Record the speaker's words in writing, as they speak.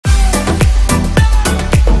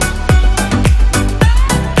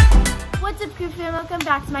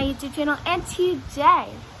to my YouTube channel, and today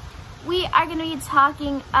we are going to be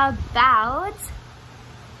talking about,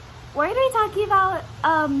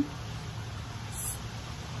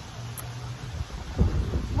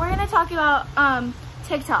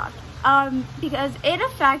 TikTok, because it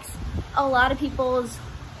affects a lot of people's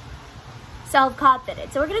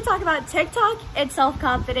self-confidence. So we're going to talk about TikTok and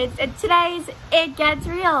self-confidence, and today's It Gets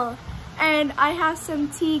Real. And I have some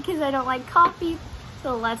tea because I don't like coffee,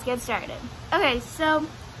 so let's get started. Okay, so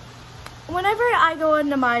whenever I go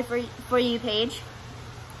into my For You page,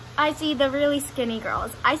 I see the really skinny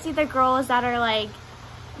girls. I see the girls that are like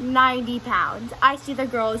 90 pounds. I see the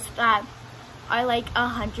girls that are like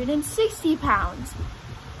 160 pounds.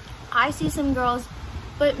 I see some girls,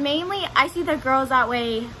 but mainly I see the girls that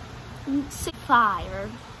weigh 6'5",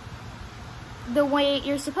 or the weight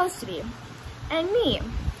you're supposed to be. And me,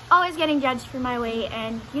 always getting judged for my weight,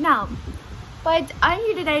 and you know. But I'm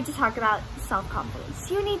here today to talk about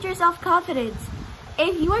self-confidence. You need your self-confidence.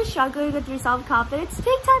 If you are struggling with your self-confidence,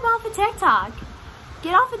 take time off of TikTok.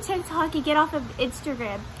 Get off of TikTok and get off of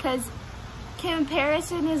Instagram, because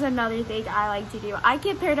comparison is another thing I like to do. I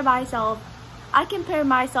compare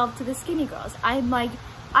myself to the skinny girls. I'm like,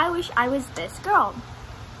 I wish I was this girl.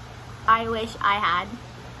 I wish I had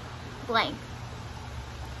blank.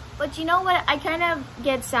 But you know what I kind of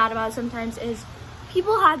get sad about sometimes is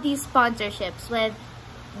people have these sponsorships with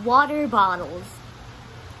water bottles.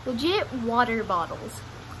 Legit water bottles.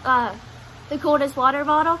 The coldest water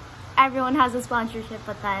bottle, everyone has a sponsorship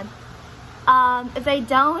with them. If they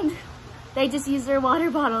don't, they just use their water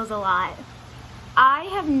bottles a lot. I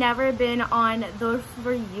have never been on the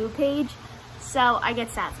For You page, so I get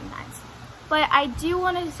sad sometimes. But I do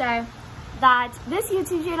want to say that this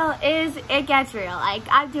YouTube channel is It Gets Real. Like,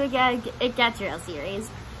 I'm doing a It Gets Real series.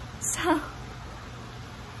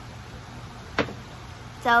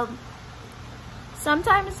 So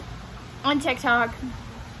sometimes on TikTok,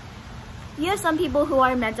 you have some people who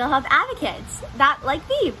are mental health advocates, that like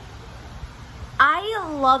me. I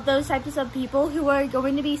love those types of people who are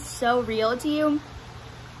going to be so real to you.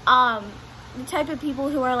 The type of people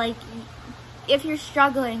who are like, if you're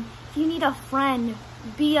struggling, if you need a friend,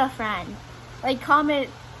 be a friend. Like, comment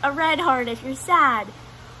a red heart if you're sad.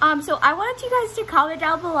 So I wanted you guys to comment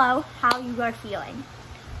down below how you are feeling.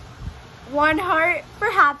 1 heart for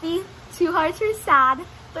happy, 2 hearts for sad,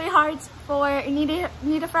 3 hearts for need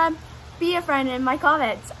a friend, be a friend in my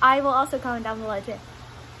comments. I will also comment down below too.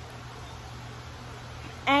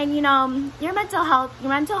 And you know, your mental health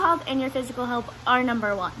and your physical health are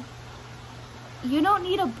 #1. You don't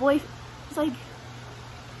need a boyfriend. It's like,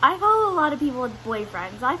 I follow a lot of people with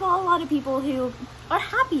boyfriends. I follow a lot of people who are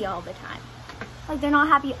happy all the time. Like, they're not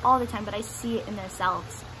happy all the time, but I see it in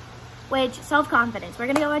themselves. Which, self-confidence. We're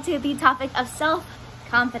gonna go into the topic of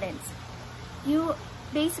self-confidence.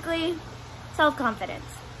 Self-confidence.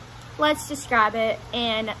 Let's describe it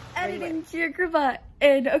in editing Geographa.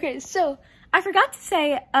 And okay, so I forgot to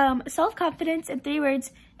say, self-confidence in 3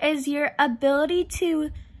 words is your ability,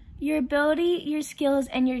 your skills,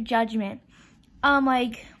 and your judgment.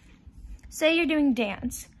 Like, say you're doing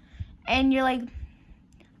dance, and you're like,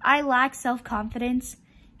 I lack self-confidence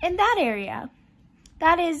in that area.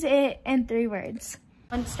 That is it in 3 words.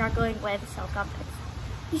 I'm struggling with self-confidence.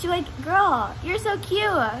 You should be like, girl, you're so cute.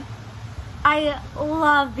 I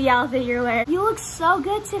love the outfit you're wearing. You look so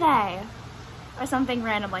good today. Or something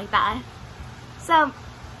random like that. So,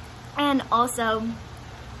 and also,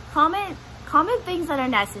 comment things that are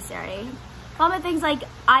necessary. Comment things like,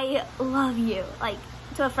 I love you, like,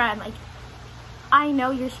 to a friend, like, I know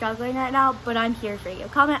you're struggling right now, but I'm here for you.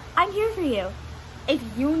 Comment, I'm here for you. If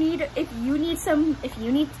you need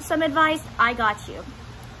some advice, I got you.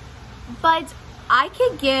 But I'm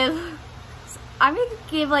gonna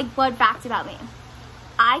give like 1 fact about me.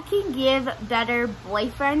 I can give better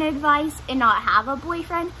boyfriend advice and not have a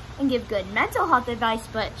boyfriend, and give good mental health advice,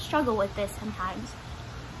 but struggle with this sometimes.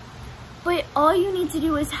 But all you need to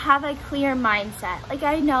do is have a clear mindset. Like,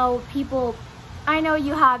 I know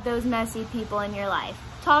you have those messy people in your life.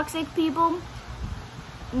 Toxic people,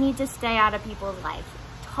 need to stay out of people's life.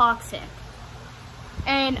 Toxic.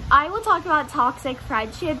 And I will talk about toxic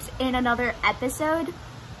friendships in another episode,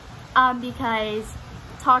 because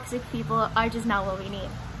toxic people are just not what we need.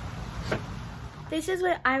 This is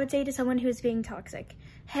what I would say to someone who's being toxic.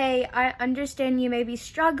 Hey, I understand you may be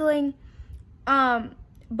struggling,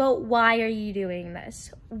 but why are you doing this?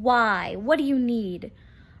 Why? What do you need?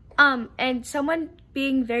 And someone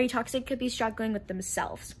being very toxic could be struggling with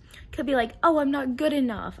themselves. Could be like, oh, I'm not good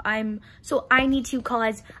enough. So I need to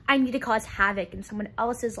cause havoc in someone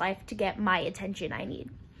else's life to get my attention I need.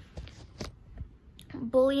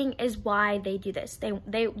 bullying is why they do this.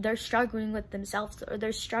 They're struggling with themselves, or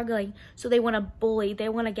they're struggling, so they want to bully. They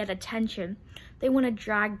want to get attention. They want to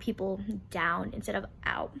drag people down instead of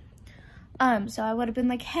out. So I would have been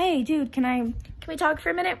like, hey, dude, can we talk for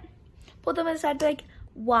a minute? Pull them aside, be like,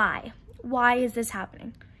 why? Why is this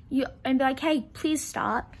happening? And be like, hey, please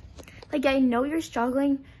stop. Like, I know you're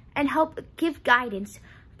struggling, and give guidance.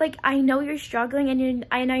 Like, I know you're struggling, and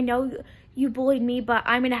I know you bullied me, but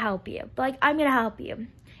I'm gonna help you. But like, I'm gonna help you.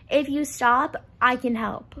 If you stop, I can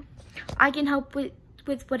help. I can help with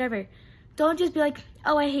whatever. Don't just be like,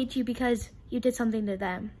 oh, I hate you because you did something to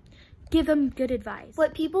them. Give them good advice.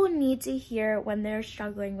 What people need to hear when they're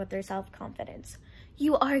struggling with their self-confidence.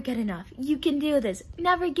 You are good enough. You can do this.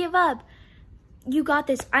 Never give up. You got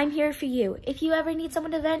this. I'm here for you. If you ever need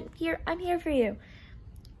someone to vent, I'm here for you.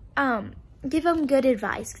 Give them good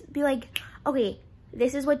advice. Be like, okay,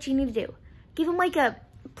 this is what you need to do. Give them like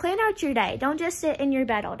plan out your day. Don't just sit in your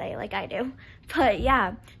bed all day like I do. But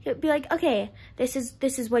yeah, be like, okay, this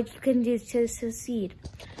is what you can do to succeed.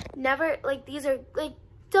 Never, like, these are like,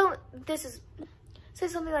 say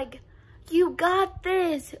something like, you got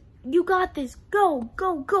this. You got this. Go,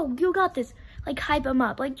 go, go. You got this. Like, hype them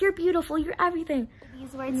up. Like, you're beautiful. You're everything.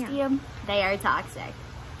 These words to you, they are toxic.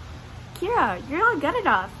 Kira, you're not good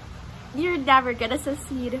enough. You're never gonna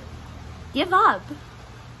succeed. Give up.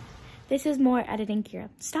 This is more editing, Kira.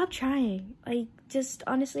 Stop trying. Like,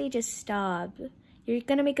 honestly, just stop. You're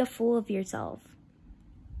gonna make a fool of yourself.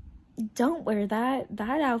 Don't wear that.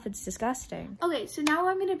 That outfit's disgusting. Okay, so now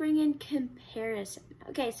I'm gonna bring in comparison.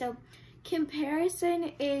 Okay, so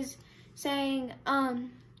comparison is saying,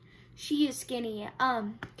 she is skinny.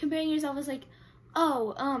 Comparing yourself is like,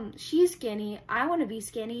 oh, she's skinny. I wanna be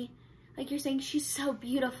skinny. Like, you're saying she's so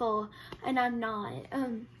beautiful and I'm not.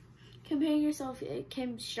 Comparing yourself, you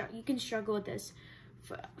can struggle with this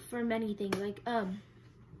for many things. Like, I'm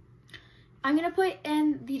gonna put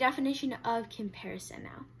in the definition of comparison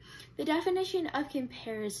now. The definition of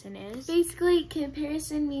comparison is basically,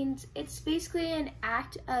 comparison means it's basically an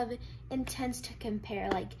act of intent to compare.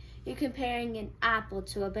 Like, you're comparing an apple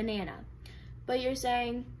to a banana, but you're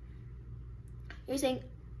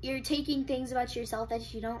taking things about yourself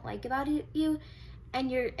that you don't like about you, and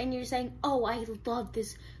you're saying, oh, I love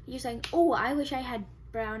this. You're saying, oh, I wish I had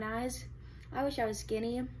brown eyes. I wish I was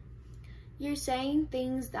skinny. You're saying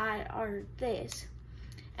things that are this.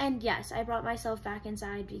 And yes, I brought myself back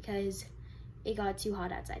inside because it got too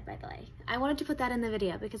hot outside, by the way. I wanted to put that in the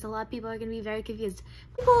video because a lot of people are gonna be very confused.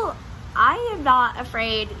 I am not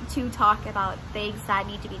afraid to talk about things that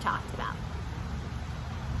need to be talked about.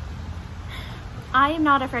 I am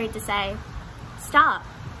not afraid to say, stop,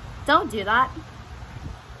 don't do that.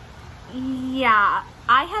 Yeah,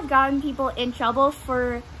 I have gotten people in trouble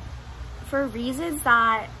for reasons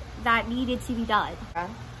that needed to be done.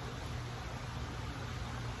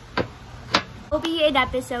 There'll be an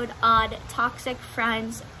episode on toxic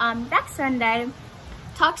friends next Sunday.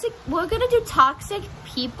 We're gonna do toxic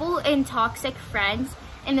people and toxic friends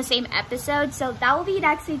in the same episode, so that will be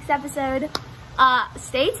next week's episode.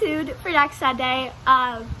 Stay tuned for next Sunday.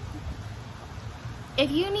 If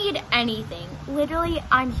you need anything, literally,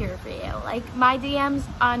 I'm here for you. Like, my DMs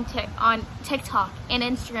on TikTok and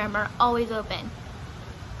Instagram are always open.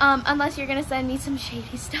 Unless you're gonna send me some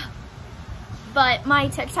shady stuff. But my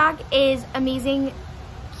TikTok is amazing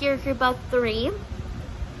Kira 3.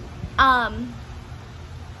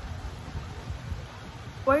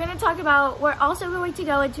 We're also going to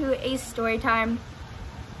go into a story time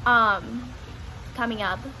coming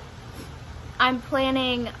up. I'm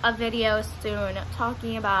planning a video soon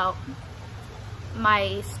talking about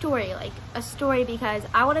my story, like a story, because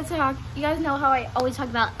I want to talk, you guys know how I always talk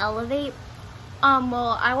about Elevate?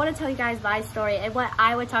 Well, I want to tell you guys my story and what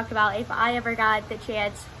I would talk about if I ever got the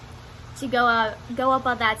chance to go up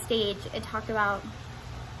on that stage and talk about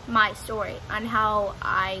my story on how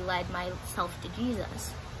I led myself to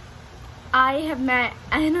Jesus. I have met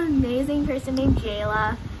an amazing person named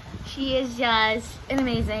Jayla. She is just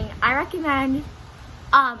amazing. I recommend,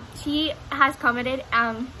 she has commented,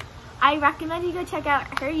 I recommend you go check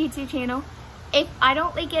out her YouTube channel. If I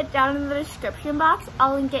don't link it down in the description box,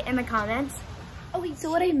 I'll link it in the comments. Okay,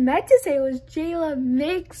 so what I meant to say was Jayla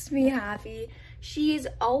makes me happy. She's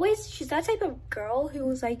that type of girl who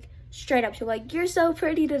was like straight up to like, you're so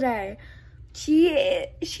pretty today.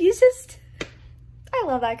 She's just, I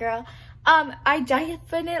love that girl. I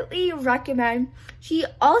definitely recommend. She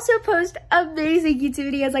also posts amazing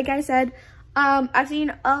YouTube videos, like I said. I've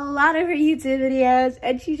seen a lot of her YouTube videos,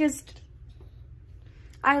 and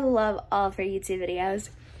I love all of her YouTube videos.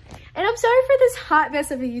 And I'm sorry for this hot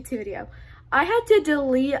mess of a YouTube video. I had to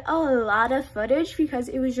delete a lot of footage because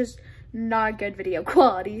it was just not good video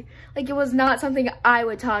quality. Like, it was not something I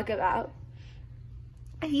would talk about.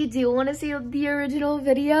 If you do want to see the original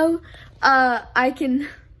video, if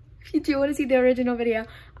you do want to see the original video,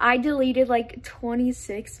 I deleted like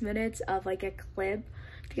 26 minutes of like a clip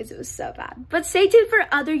because it was so bad. But stay tuned for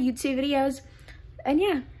other YouTube videos. And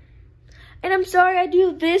yeah. And I'm sorry I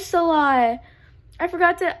do this a lot.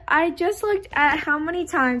 I just looked at how many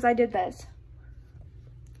times I did this.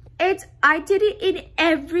 I did it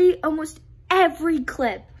in almost every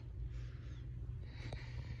clip.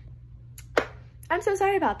 I'm so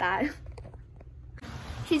sorry about that.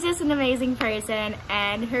 She's just an amazing person,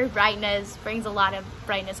 and her brightness brings a lot of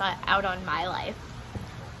brightness out on my life.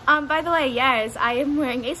 By the way, yes, I am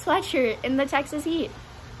wearing a sweatshirt in the Texas heat.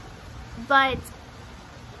 But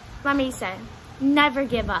let me say, never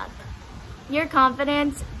give up. Your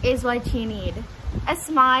confidence is what you need. A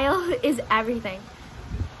smile is everything.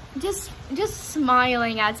 Just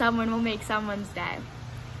smiling at someone will make someone's day.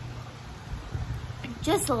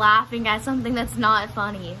 Just laughing at something that's not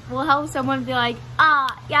funny will help someone be like,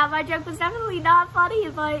 yeah, my joke was definitely not funny,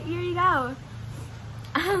 but here you go.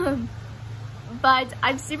 But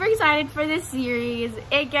I'm super excited for this series.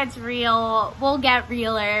 It gets real. We'll get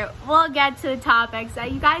realer. We'll get to topics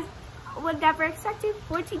that you guys would never expect a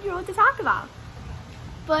 14-year-old to talk about.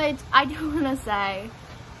 But I do want to say,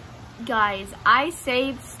 guys, I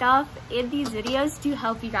say stuff in these videos to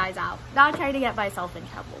help you guys out, not trying to get myself in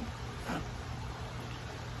trouble.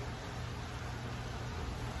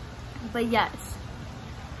 But yes.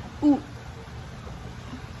 Ooh.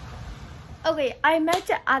 Okay, I meant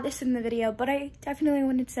to add this in the video, but I definitely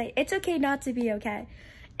wanted to say, it's okay not to be okay.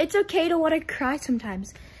 It's okay to want to cry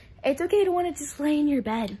sometimes. It's okay to want to just lay in your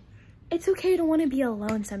bed. It's okay to want to be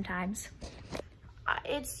alone sometimes.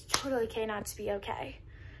 It's totally okay not to be okay.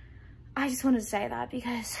 I just wanted to say that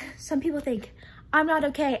because some people think I'm not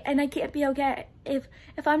okay and I can't be okay. If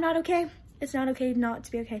I'm not okay, it's not okay not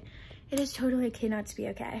to be okay. It is totally okay not to be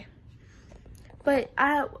okay. But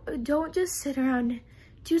don't just sit around.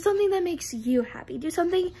 Do something that makes you happy. Do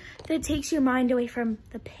something that takes your mind away from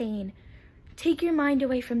the pain. Take your mind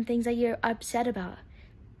away from things that you're upset about.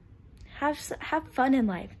 Have fun in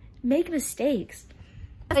life. Make mistakes.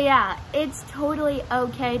 So yeah, it's totally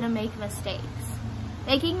okay to make mistakes.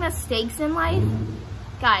 Making mistakes in life,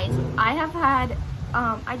 guys, I have had,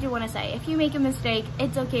 I do want to say, if you make a mistake,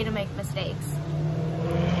 it's okay to make mistakes.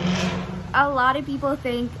 A lot of people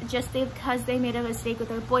think just because they made a mistake with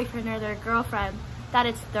their boyfriend or their girlfriend, that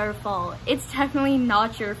it's their fault. It's definitely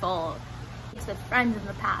not your fault. It's with friends in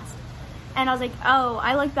the past. And I was like, oh,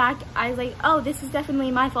 I look back, I was like, oh, this is definitely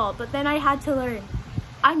my fault. But then I had to learn,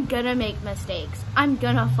 I'm gonna make mistakes. I'm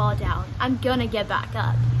gonna fall down. I'm gonna get back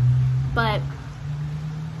up. But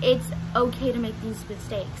it's okay to make these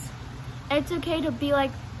mistakes. It's okay to be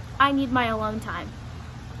like, I need my alone time.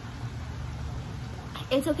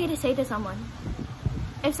 It's okay to say to someone,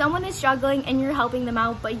 if someone is struggling and you're helping them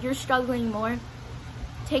out, but you're struggling more,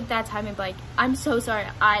 take that time and be like, I'm so sorry.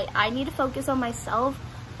 I need to focus on myself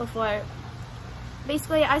before.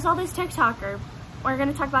 Basically, I saw this TikToker. We're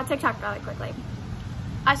going to talk about TikTok really quickly.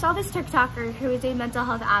 I saw this TikToker who is a mental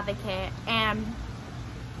health advocate, and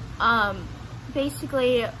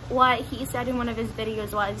basically what he said in one of his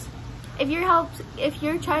videos was, if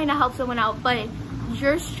you're trying to help someone out, but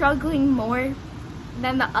you're struggling more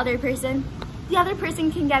than the other person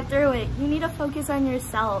can get through it. You need to focus on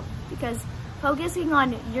yourself, because focusing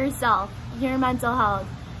on yourself, your mental health,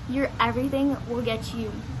 your everything will get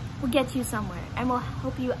you somewhere and will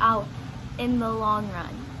help you out in the long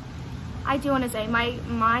run. I do want to say my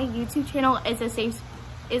YouTube channel is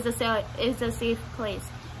a safe place.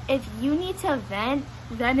 If you need to vent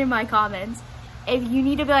in my comments. If you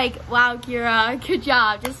need to be like, wow, Kira, good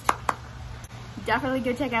job, just definitely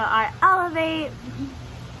go check out our Elevate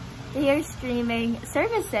hair streaming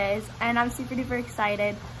services, and I'm super duper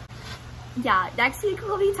excited. Yeah, next week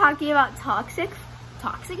we'll be talking about toxic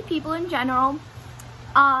people in general.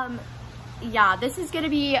 Yeah, this is gonna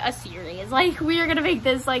be a series. Like, we are gonna make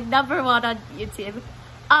this like #1 on YouTube.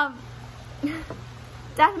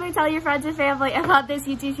 Definitely tell your friends and family about this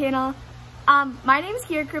YouTube channel. My name is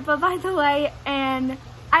Kira Krupa, by the way, and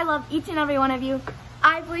I love each and every one of you.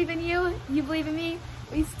 I believe in you, you believe in me.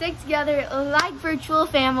 We stick together like virtual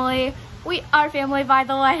family. We are family, by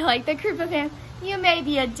the way, like the Krupa fam. You may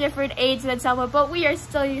be a different age than someone, but we are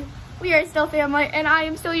still family, and I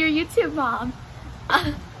am still your YouTube mom.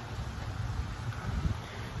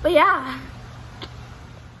 But yeah.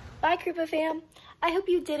 Bye, Krupa fam. I hope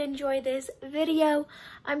you did enjoy this video.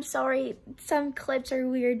 I'm sorry, some clips are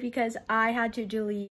weird because I had to delete